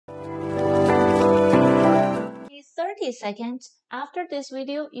30 seconds. After this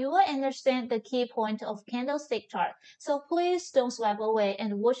video, you will understand the key point of candlestick chart. So please don't swipe away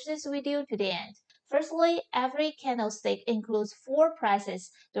and watch this video to the end. Firstly, every candlestick includes 4 prices.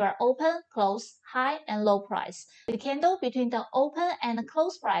 There are open, close, high, and low price. The candle between the open and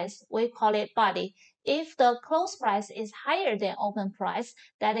close price, we call it body. If the close price is higher than open price,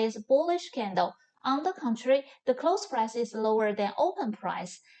 that is bullish candle. On the contrary, the close price is lower than open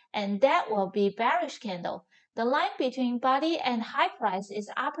price, and that will be bearish candle. The line between body and high price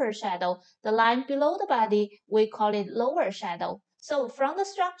is upper shadow. The line below the body, we call it lower shadow. So from the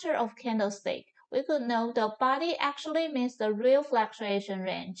structure of candlestick, we could know the body actually means the real fluctuation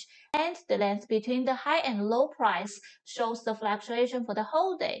range, and the length between the high and low price shows the fluctuation for the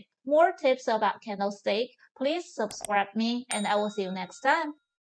whole day. More tips about candlestick, please subscribe me, and I will see you next time.